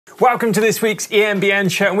Welcome to this week's EMBN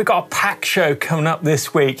Show, and we've got a packed show coming up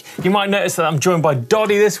this week. You might notice that I'm joined by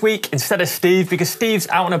Doddy this week instead of Steve, because Steve's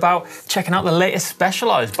out and about checking out the latest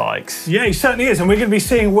Specialized bikes. Yeah, he certainly is, and we're going to be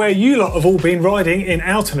seeing where you lot have all been riding in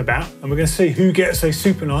out and about, and we're going to see who gets a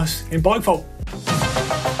super nice in Bike Vault.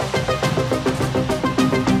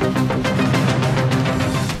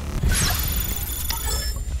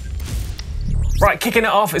 Right, kicking it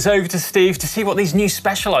off, it's over to Steve to see what these new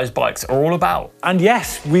Specialized bikes are all about. And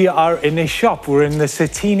yes, we are in a shop. We're in the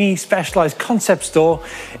Certini Specialized concept store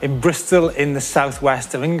in Bristol in the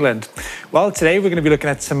southwest of England. Well, today we're going to be looking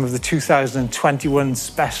at some of the 2021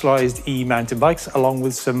 Specialized e-mountain bikes, along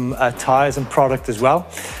with some tyres and product as well.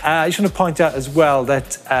 I just want to point out as well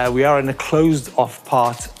that we are in a closed off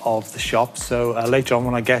part of the shop. So later on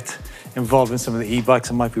when I get involved in some of the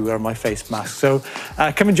e-bikes, I might be wearing my face mask. So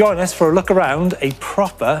come and join us for a look around a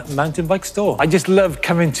proper mountain bike store. I just love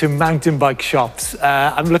coming to mountain bike shops.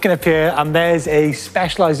 I'm looking up here and there's a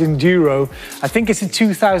Specialized Enduro. I think it's a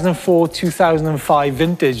 2004, 2005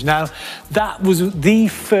 vintage. Now, that was the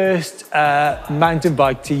first mountain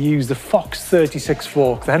bike to use the Fox 36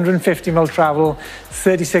 fork, the 150mm travel,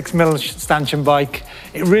 36mm stanchion bike.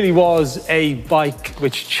 It really was a bike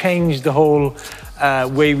which changed the whole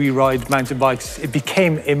way we ride mountain bikes. It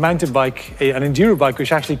became a mountain bike, an enduro bike,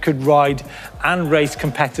 which actually could ride and race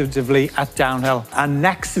competitively at downhill. And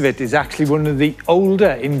next to it is actually one of the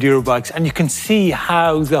older enduro bikes. And you can see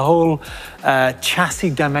how the whole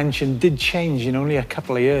chassis dimension did change in only a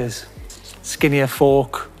couple of years. Skinnier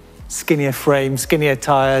fork, skinnier frame, skinnier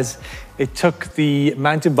tires. It took the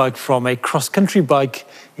mountain bike from a cross-country bike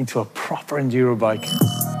into a proper enduro bike.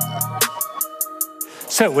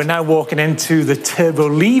 So we're now walking into the Turbo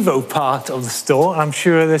Levo part of the store. I'm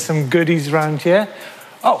sure there's some goodies around here.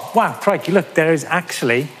 Oh, wow, crikey, look, there is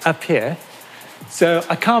actually up here. So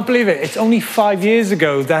I can't believe it. It's only 5 years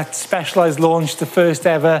ago that Specialized launched the first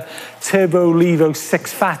ever Turbo Levo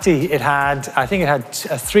 6 Fatty. I think it had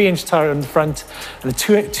a 3-inch tire on the front and a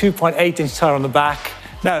 2.8-inch tire on the back.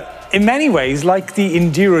 Now, in many ways, like the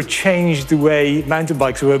Enduro changed the way mountain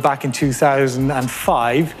bikes were back in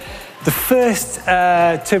 2005, the first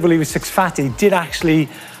Turbo Levo 6 Fatty did actually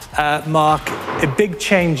mark a big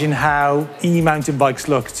change in how e-mountain bikes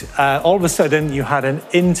looked. All of a sudden, you had an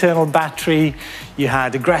internal battery, you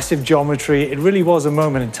had aggressive geometry. It really was a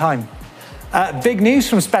moment in time. Big news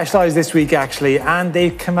from Specialized this week, actually, and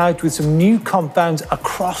they've come out with some new compounds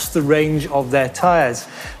across the range of their tyres.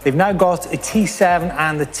 They've now got a T7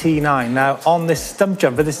 and a T9. Now, on this stump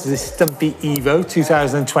jumper, this is a Stumpy Evo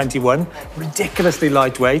 2021, ridiculously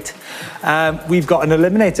lightweight. We've got an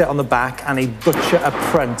Eliminator on the back and a Butcher up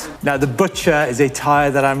front. Now, the Butcher is a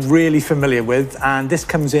tyre that I'm really familiar with, and this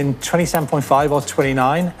comes in 27.5 or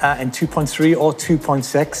 29, in 2.3 or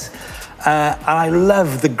 2.6. And I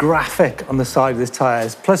love the graphic on the side of this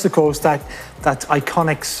tyres. Plus, of course, that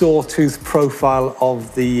iconic sawtooth profile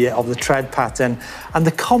of the tread pattern. And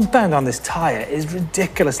the compound on this tyre is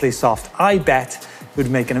ridiculously soft. I bet it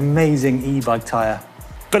would make an amazing e-bike tyre.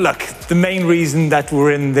 But look, the main reason that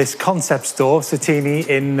we're in this concept store, Certini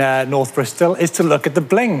in North Bristol, is to look at the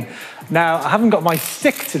bling. Now, I haven't got my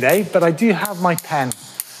stick today, but I do have my pen.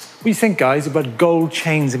 What do you think, guys, about gold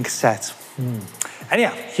chains and cassettes?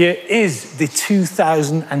 Anyhow, here is the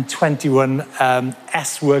 2021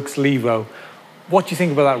 S-Works Levo. What do you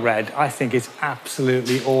think about that red? I think it's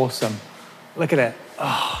absolutely awesome. Look at it.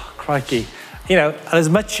 Oh, crikey. You know, as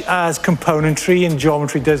much as componentry and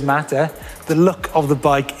geometry does matter, the look of the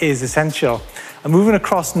bike is essential. I'm moving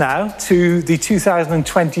across now to the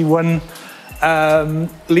 2021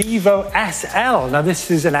 Levo SL. Now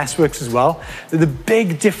this is an S-Works as well. The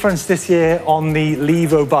big difference this year on the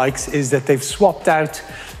Levo bikes is that they've swapped out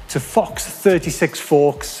to Fox 36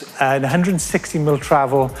 forks and 160mm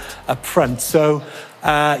travel up front. So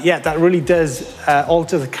yeah, that really does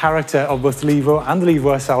alter the character of both the Levo and the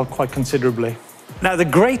Levo SL quite considerably. Now, the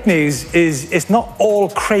great news is it's not all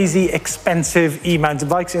crazy expensive e-mountain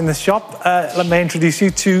bikes in the shop. Let me introduce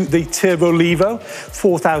you to the Turbo Levo,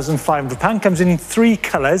 £4,500. Comes in 3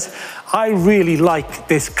 colours. I really like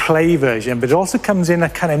this clay version, but it also comes in a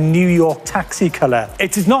kind of New York taxi colour.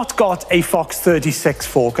 It has not got a Fox 36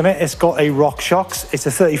 fork on it. It's got a RockShox. It's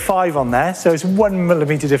a 35 on there, so it's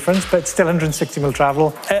 1mm difference, but still 160mm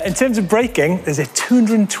travel. In terms of braking, there's a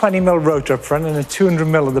 220mm rotor up front and a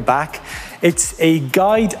 200mm at the back. It's a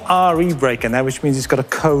Guide RE brake in there, which means it's got a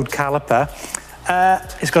code caliper.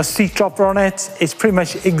 It's got a seat dropper on it. It's pretty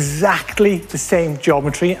much exactly the same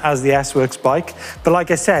geometry as the S-Works bike. But like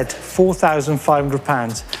I said,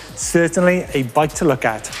 £4,500. Certainly a bike to look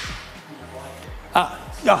at.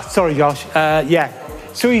 Oh, sorry, Josh. Yeah,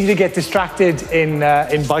 so easy to get distracted in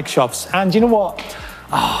bike shops. And you know what?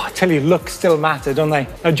 Oh, I tell you, looks still matter, don't they?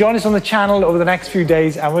 Now join us on the channel over the next few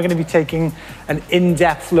days and we're going to be taking an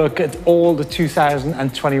in-depth look at all the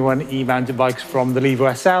 2021 e-mountain bikes from the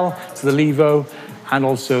Levo SL to the Levo and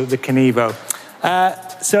also the Kenevo.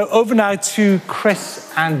 So over now to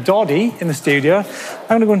Chris and Doddy in the studio. I'm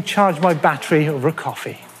going to go and charge my battery over a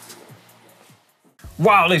coffee.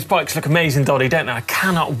 Wow, those bikes look amazing, Doddy, don't they? I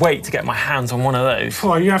cannot wait to get my hands on one of those.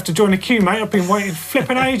 Oh, you have to join the queue, mate. I've been waiting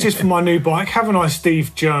flipping ages for my new bike, haven't I,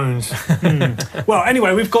 Steve Jones? Well,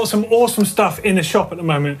 anyway, we've got some awesome stuff in the shop at the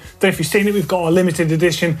moment. Don't know if you've seen it, we've got our limited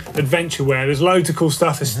edition adventure wear. There's loads of cool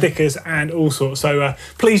stuff, there's stickers and all sorts. So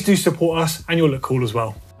please do support us and you'll look cool as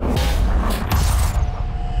well.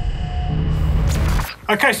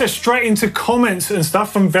 Okay, so straight into comments and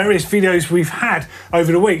stuff from various videos we've had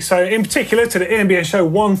over the week. So in particular to the EMBN Show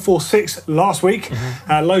 146 last week,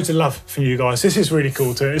 loads of love from you guys. This is really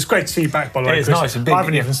cool too. It's great to see you back, by the way, It's Chris. nice and I big.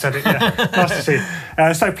 haven't even said it, yeah. Nice to see.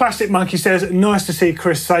 So Plastic Monkey says, nice to see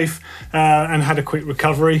Chris safe and had a quick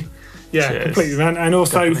recovery. Yeah, Cheers. completely, man. And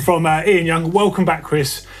also from Ian Young, welcome back,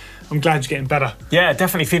 Chris. I'm glad you're getting better. Yeah,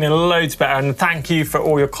 definitely feeling loads better, and thank you for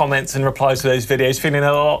all your comments and replies to those videos. Feeling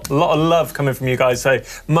a lot of love coming from you guys, so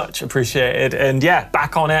much appreciated. And yeah,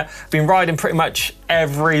 back on it. Been riding pretty much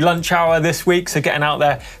every lunch hour this week, so getting out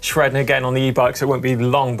there, shredding again on the e-bikes. It won't be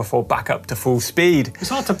long before back up to full speed. It's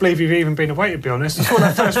hard to believe you've even been away, to be honest. I saw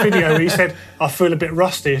that first video where you said, I feel a bit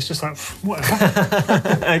rusty. It's just like,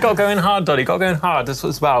 whatever. You got to go in hard, Doddy. Got to go in hard. That's what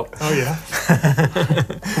it's about. Oh, yeah.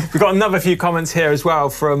 We've got another few comments here as well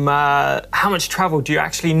from how much travel do you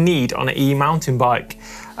actually need on an e-mountain bike?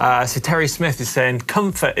 So Terry Smith is saying,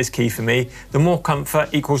 comfort is key for me. The more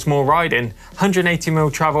comfort equals more riding.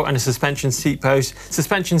 180mm travel and a suspension seat post.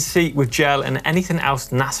 Suspension seat with gel and anything else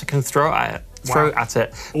NASA can throw at it. All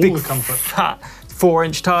Big the comfort. Fat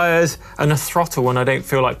 4-inch tyres and a throttle when I don't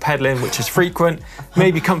feel like pedalling, which is frequent.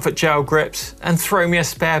 Maybe comfort gel grips and throw me a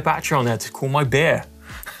spare battery on there to cool my beer.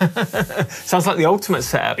 Sounds like the ultimate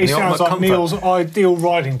setup. He sounds like Neil's ideal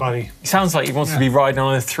riding buddy. He sounds like he wants to be riding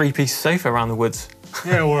on a 3-piece sofa around the woods.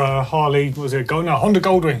 Yeah, or a Harley, what was it? No, Honda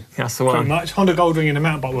Goldwing. That's the one. Pretty much. Honda Goldwing in the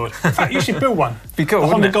mountain bike world. In fact, you should build one. Be cool, a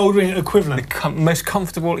Honda wouldn't it? Goldwing equivalent. Most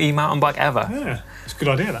comfortable e-mountain bike ever. Yeah, it's a good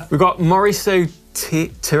idea, that. We've got Mauricio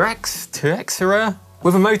Terexera.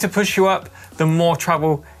 With a motor push you up, the more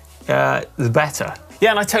travel, the better.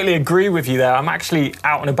 Yeah, and I totally agree with you there. I'm actually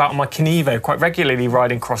out and about on my Kenevo quite regularly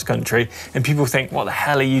riding cross country, and people think, what the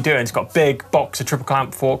hell are you doing? It's got big box of triple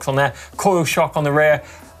clamp forks on there, coil shock on the rear.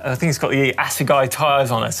 I think it's got the Ebike tyres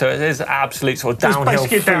on it, so it is absolute sort of downhill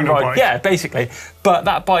basically a downhill ride. bike. Yeah, basically. But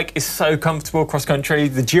that bike is so comfortable cross country,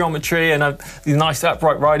 the geometry and the nice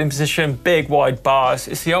upright riding position, big wide bars.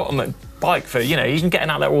 It's the ultimate bike for, you can get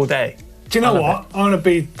out there all day. Do you know what? I'm going to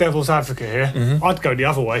be devil's advocate here. I'd go the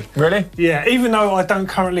other way. Really? Yeah, even though I don't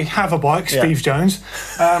currently have a bike, Steve Jones,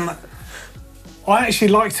 I actually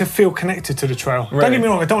like to feel connected to the trail. Really? Don't get me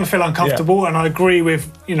wrong, I don't want to feel uncomfortable, and I agree with,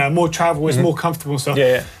 more travel is more comfortable and stuff.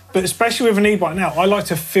 Yeah. But especially with an e-bike now, I like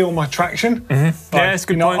to feel my traction. Yeah, that's a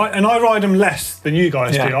good point. And I ride them less than you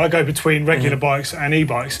guys do. Yeah. I go between regular bikes and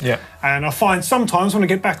e-bikes. Yeah. And I find sometimes when I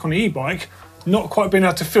get back on the e-bike, not quite being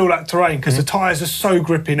able to feel that terrain because the tyres are so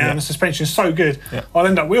grippy now and the suspension is so good. Yeah. I'll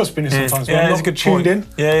end up wheel spinning sometimes. Yeah, that's a good tuned point. in.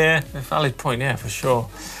 Yeah, a valid point, yeah, for sure.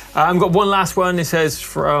 I've got one last one. It says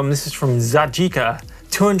this is from Zajika.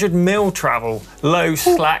 200mm travel, low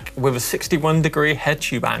slack with a 61-degree head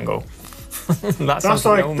tube angle.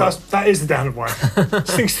 That is the downward one.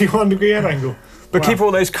 61-degree head angle. But keep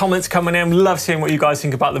all those comments coming in. Love seeing what you guys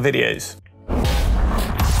think about the videos.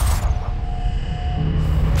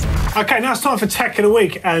 Okay, now it's time for Tech of the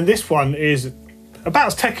Week, and this one is about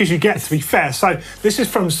as tech as you get, to be fair. So this is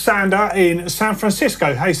from Sander in San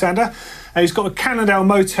Francisco. Hey, Sander. He's got a Cannondale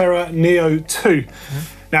Moterra Neo 2.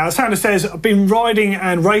 Now, Sander says, I've been riding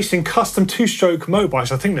and racing custom two-stroke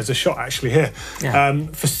motorbikes, I think there's a shot actually here,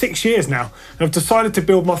 for 6 years now. And I've decided to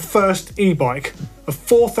build my first e-bike, a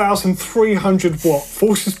 4,300-watt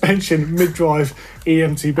full suspension mid-drive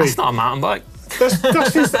eMTB. That's not a mountain bike. That's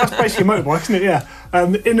basically a motorbike, isn't it? Yeah.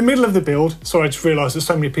 In the middle of the build, sorry, I just realised that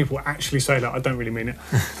so many people actually say that. I don't really mean it.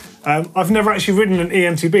 I've never actually ridden an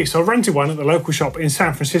eMTB, so I rented one at the local shop in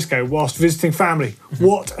San Francisco whilst visiting family.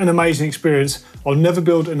 What an amazing experience. I'll never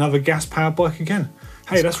build another gas-powered bike again.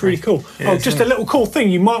 Hey, that's really cool. Yeah, just a little cool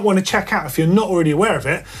thing you might want to check out if you're not already aware of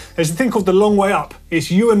it. There's a thing called The Long Way Up.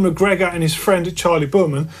 It's Ewan McGregor and his friend Charlie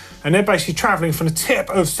Bullman, and they're basically travelling from the tip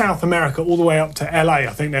of South America all the way up to LA, I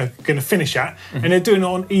think they're going to finish at, and they're doing it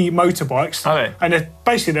on e-motorbikes. Okay. And they're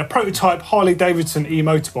basically prototype Harley-Davidson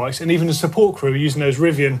e-motorbikes, and even the support crew are using those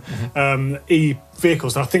Rivian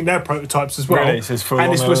vehicles, and I think they're prototypes as well. Really? So it's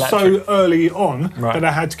and this was so early on Right. that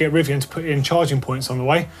I had to get Rivian to put in charging points on the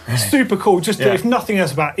way. Super cool. Just if nothing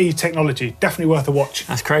else about e-technology, definitely worth a watch.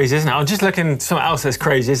 That's crazy, isn't it? I'm just looking, something else that's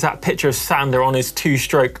crazy is that picture of Sander on his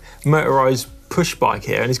 2-stroke motorised push bike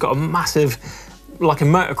here, and he's got a massive, like a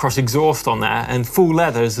motocross exhaust on there, and full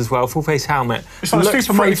leathers as well, full face helmet. It's like it looks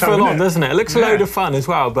super pretty moto, full on, isn't it? doesn't it? It looks a load of fun as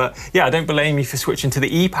well, but yeah, I don't blame you for switching to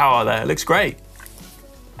the e-power there. It looks great.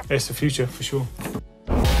 It's the future for sure.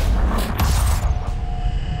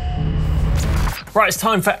 Right, it's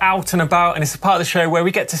time for Out and About, and it's a part of the show where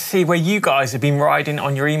we get to see where you guys have been riding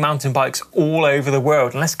on your e-mountain bikes all over the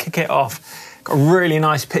world. And let's kick it off. Got a really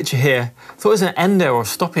nice picture here. Thought it was an endo or a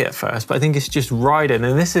stoppie at first, but I think it's just riding.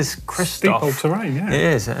 And this is Christoph. Steep old terrain, yeah. It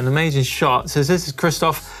is, an amazing shot. So this is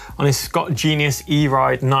Christoph on his Scott Genius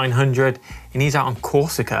E-Ride 900, and he's out on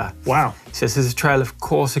Corsica. Wow. He says there's a trail of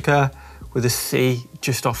Corsica with a sea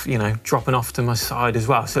just off, you know, dropping off to my side as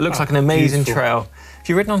well. So it looks like an amazing trail. Have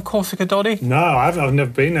you ridden on Corsica, Doddy? No, I haven't. I've never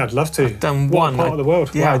been there. I'd love to. I've done what part of the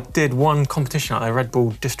world? Yeah, Wow. I did one competition out there, Red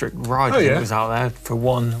Bull District Ride. I think it was out there for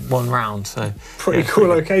one round. So Pretty cool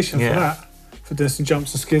location for that. For doing some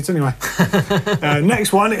jumps and skids anyway.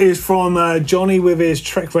 Next one is from Johnny with his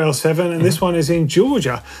Trek Rail 7, and this one is in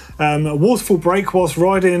Georgia. A waterfall break whilst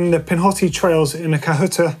riding the Pinhoti trails in the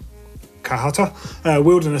Kahata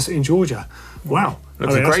wilderness in Georgia. Wow.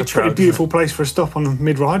 Looks a great that's a trail, pretty beautiful place for a stop on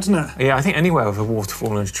mid-ride, isn't it? Yeah, I think anywhere with a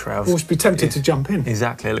waterfall and trails. Always be tempted to jump in.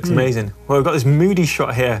 Exactly, it looks amazing. Well, we've got this moody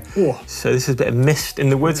shot here. Oh. So this is a bit of mist in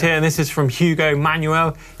the woods here, and this is from Hugo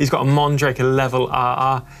Manuel. He's got a Mondrake, a level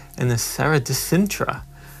RR, and the Serra de Sintra.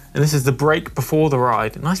 And this is the break before the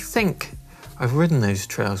ride. And I think I've ridden those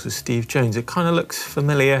trails with Steve Jones. It kind of looks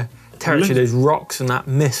familiar. Territory, those rocks and that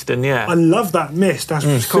mist, and I love that mist. That's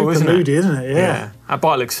super cool, isn't it? moody, isn't it? Yeah. That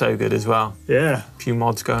bike looks so good as well. Yeah. A few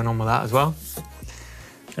mods going on with that as well.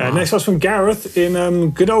 Next one's from Gareth in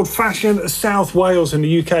good old-fashioned South Wales in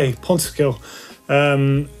the UK, Pontyskill.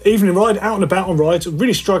 Evening ride, out and about on rides,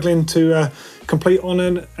 really struggling to complete on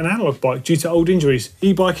an analogue bike due to old injuries.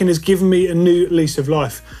 E-biking has given me a new lease of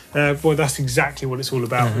life. Boy, that's exactly what it's all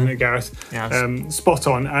about, isn't it, Gareth? Yeah, spot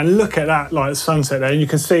on. And look at that, like sunset there, and you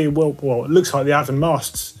can see, well, it looks like the Avon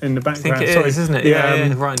masts in the background. I think it is, isn't it?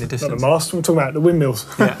 Yeah, right in the distance. Not the mast, we're talking about the windmills.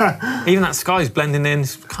 Yeah. Even that sky's blending in,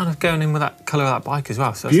 it's kind of going in with that colour of that bike as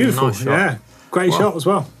well. So that's Beautiful, a nice shot. yeah. Great shot as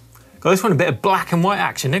well. Got this one, a bit of black and white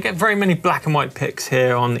action. Don't get very many black and white pics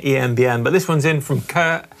here on EMBN, but this one's in from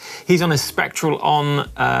Kurt. He's on a Spectral on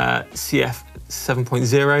CF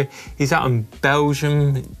 7.0. He's out in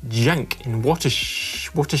Belgium, Genk in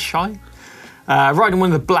Waterschei. Riding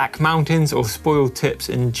one of the Black Mountains or spoiled tips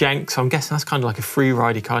in Genk, so I'm guessing that's kind of like a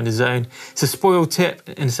free-ridey kind of zone. It's a spoiled tip,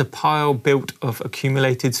 and it's a pile built of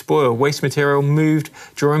accumulated spoil, waste material moved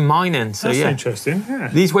during mining. So That's yeah, interesting, yeah.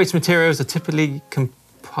 These waste materials are typically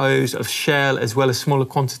composed of shale as well as smaller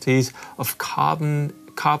quantities of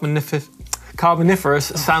carboniferous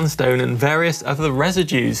sandstone and various other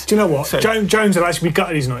residues. Do you know what? Jones would actually be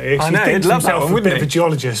gutted he's not here. I know, he'd love that one, a wouldn't bit of a he?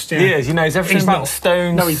 geologist. Yeah. He is, he knows everything about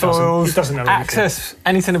stones, No, he doesn't. soils, He doesn't know access,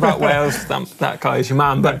 anything about Wales. That guy is your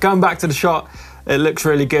man. But going back to the shot, it looks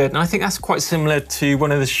really good. And I think that's quite similar to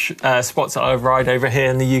one of the spots that I ride over here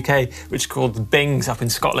in the UK, which is called the Bings up in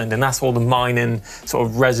Scotland. And that's all the mining sort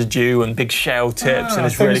of residue and big shale tips. And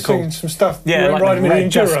it's really cool. Some stuff. Yeah, like riding the with the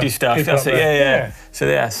red Enduro dusty stuff. people That's up it, there. yeah. So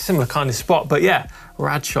yeah, similar kind of spot. But yeah,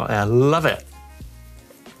 rad shot there, love it.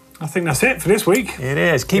 I think that's it for this week. It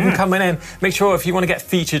is. Keep them coming in. Make sure if you want to get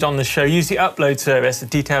featured on the show, use the upload service. The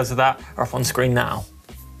details of that are up on screen now.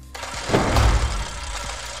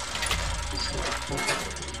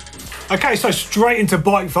 Okay, so straight into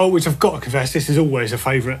Bike Vault, which I've got to confess, this is always a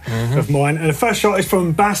favourite of mine. And the first shot is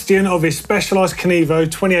from Bastian of his Specialized Canevo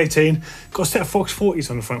 2018. Got a set of Fox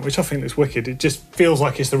 40s on the front, which I think looks wicked. It just feels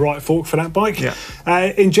like it's the right fork for that bike.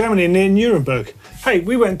 In Germany, near Nuremberg. Hey,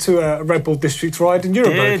 we went to a Red Bull District ride in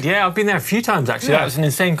Nuremberg. Yeah, I've been there a few times actually. That was an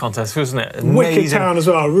insane contest, wasn't it? Amazing. Wicked town as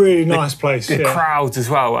well, really nice place. The crowds as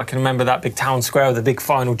well. I can remember that big town square with the big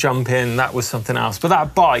final jump in. That was something else. But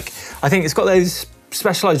that bike, I think it's got those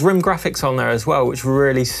specialised rim graphics on there as well, which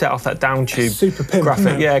really set off that down tube super pimp,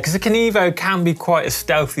 graphic. Yeah, because the Canevo can be quite a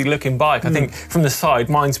stealthy looking bike. I think from the side,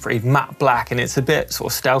 mine's pretty matte black and it's a bit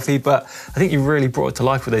sort of stealthy, but I think you really brought it to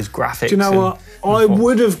life with those graphics. Do you know what? I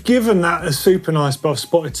would have given that a super nice, but I've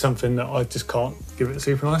spotted something that I just can't give it a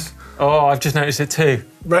super nice. Oh, I've just noticed it too.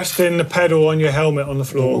 Resting the pedal on your helmet on the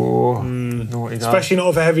floor. Oh, naughty guy. Especially not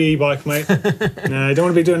with a heavy e-bike, mate. No, you don't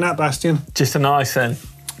want to be doing that, Bastian. Just a nice then.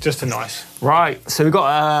 just a nice. Right, so we've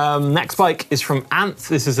got next bike is from Ant.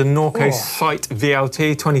 This is a Norco Sight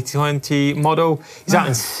VLT 2020 model. He's out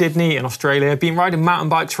in Sydney in Australia. Been riding mountain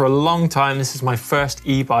bikes for a long time. This is my first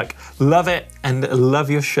e-bike. Love it and love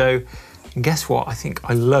your show. And guess what? I think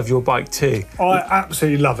I love your bike too. I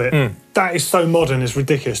absolutely love it. That is so modern, it's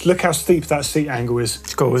ridiculous. Look how steep that seat angle is.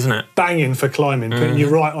 It's cool, isn't it? Banging for climbing, putting you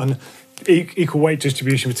right on equal weight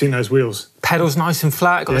distribution between those wheels. Pedals nice and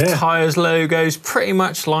flat, got the Tyres logos pretty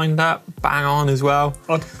much lined up, bang on as well.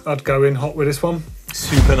 I'd go in hot with this one.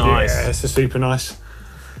 Super nice. Yeah, it's a super nice.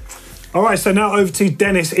 All right, so now over to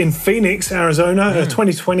Dennis in Phoenix, Arizona, a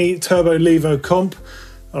 2020 Turbo Levo Comp.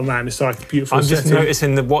 Oh man, it's like beautiful. I'm just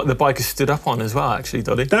noticing what the bike has stood up on as well, actually,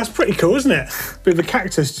 Doddy. That's pretty cool, isn't it? Bit of a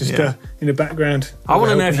cactus just in the background. I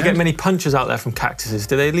want to know if you get many punches out there from cactuses.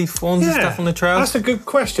 Do they leave thorns and stuff on the trails? That's a good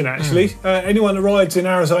question, actually. Anyone that rides in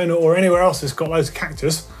Arizona or anywhere else that's got loads of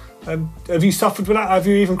cactus, have you suffered with that? Have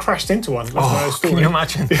you even crashed into one? Can you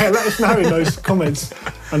imagine? Yeah, let us know in those comments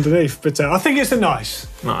underneath. But I think it's a nice.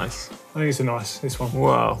 Nice. I think it's a nice, this one.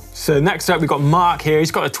 Wow. So next up, we've got Mark here.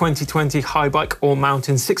 He's got a 2020 High Bike All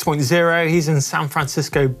Mountain 6.0. He's in San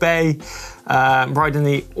Francisco Bay, riding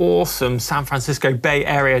the awesome San Francisco Bay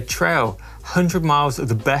Area Trail. 100 miles of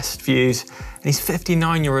the best views. And he's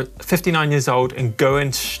 59 years old and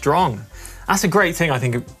going strong. That's a great thing, I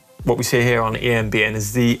think, what we see here on EMBN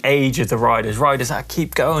is the age of the riders. Riders that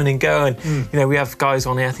keep going and going. You know, we have guys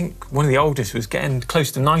on here, I think one of the oldest was getting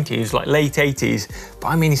close to 90, he was like late 80s. But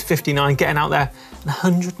I mean, he's 59, getting out there, and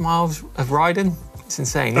 100 miles of riding. It's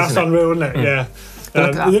insane, That's isn't it? unreal, isn't it? Yeah.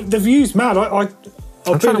 The view's mad. I've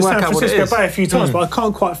been to San Francisco Bay a few times, but I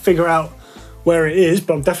can't quite figure out where it is,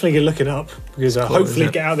 but I'm definitely going to look it up because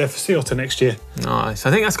hopefully get out there for Sea Otter next year. Nice.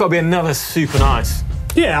 I think that's got to be another super nice.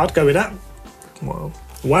 Yeah, I'd go with that. Whoa.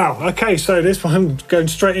 Wow, okay, so this one going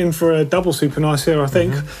straight in for a double super nice here, I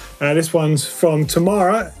think. This one's from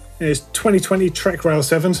Tamara. It's 2020 Trek Rail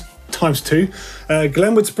 7s ×2.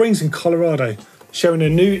 Glenwood Springs in Colorado. Showing a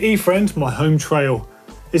new e-friend, my home trail.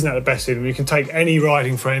 Isn't that the best thing? You can take any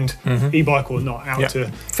riding friend, e-bike or not, out to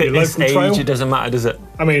fitness, your local trail. age, it doesn't matter, does it?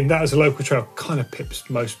 I mean, that is a local trail. Kind of pips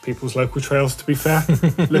most people's local trails, to be fair.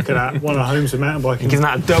 Look at that, one of the homes of mountain biking. Giving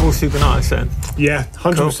that a double super nice then. Yeah,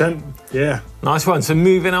 100%. Cool. Yeah. Nice one. So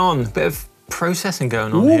moving on, bit of processing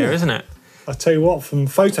going on here, isn't it? I tell you what, from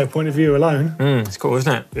photo point of view alone. It's cool,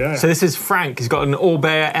 isn't it? Yeah. So this is Frank. He's got an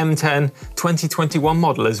All-Bear M10 2021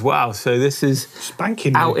 model as well. So this is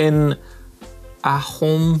spanking out in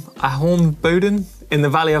Ahom Boden in the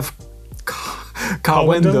valley of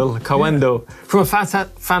Carwendel. From a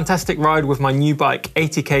fantastic ride with my new bike,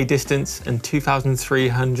 80k distance and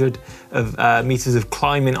 2,300 meters of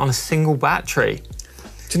climbing on a single battery.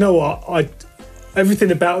 Do you know what?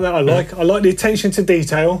 Everything about that I like. I like the attention to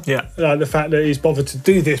detail. Yeah. The fact that he's bothered to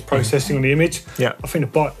do this processing on the image. Yeah. I think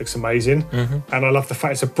the bike looks amazing. And I love the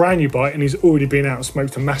fact it's a brand new bike and he's already been out and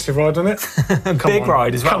smoked a massive ride on it. Big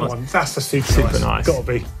ride as well. Come on, that's a super nice. Gotta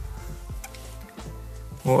be.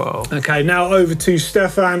 Whoa. Okay, now over to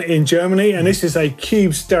Stefan in Germany, and this is a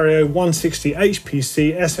Cube Stereo 160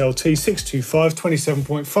 HPC SLT 625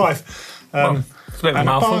 27.5. It's a bit of a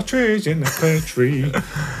mouthful. Partridge in the country.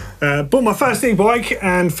 Bought my first e-bike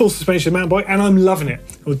and full suspension mountain bike, and I'm loving it.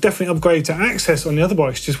 I'll definitely upgrade to Access on the other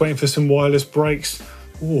bikes, just waiting for some wireless brakes.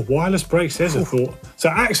 Oh, wireless brakes, there's a thought. So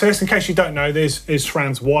Access, in case you don't know, is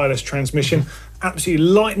SRAM's wireless transmission. Absolutely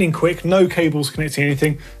lightning quick, no cables connecting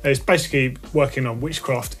anything. It's basically working on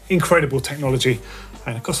witchcraft. Incredible technology.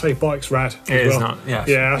 And I've got to say, bike's rad as well. It is not, yeah.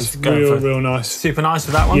 Yeah, that's real nice. Super nice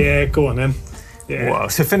with that one? Yeah, go on then. Yeah. Wow,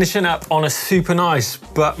 so finishing up on a super nice,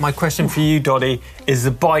 but my question for you, Doddy, is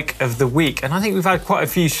the bike of the week. And I think we've had quite a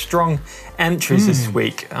few strong entries this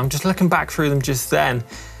week. I'm just looking back through them just then.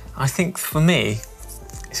 I think for me,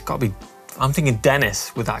 it's got to be, I'm thinking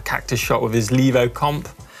Dennis with that Cactus shot with his Levo comp.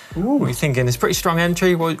 What are you thinking? It's a pretty strong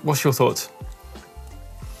entry. What's your thoughts?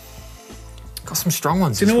 Got some strong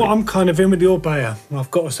ones. Do you know what? I'm kind of in with the All-Bear,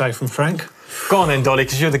 I've got to say, from Frank. Go on then, Doddy,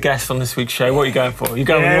 because you're the guest on this week's show. What are you going for? You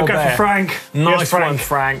going with go for Frank. Nice one,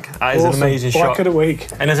 Frank. That is an amazing shot. Bike of the week.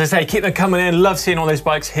 And as I say, keep them coming in. Love seeing all those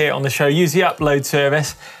bikes here on the show. Use the upload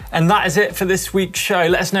service. And that is it for this week's show.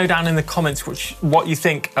 Let us know down in the comments what you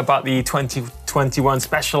think about the 2021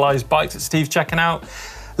 Specialized bikes that Steve's checking out.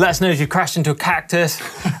 Let us know if you crashed into a cactus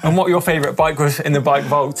and what your favourite bike was in the bike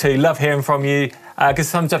vault too. Love hearing from you. Give us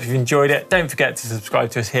a thumbs up if you enjoyed it. Don't forget to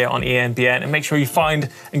subscribe to us here on EMBN and make sure you find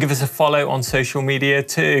and give us a follow on social media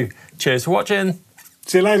too. Cheers for watching.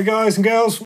 See you later, guys and girls.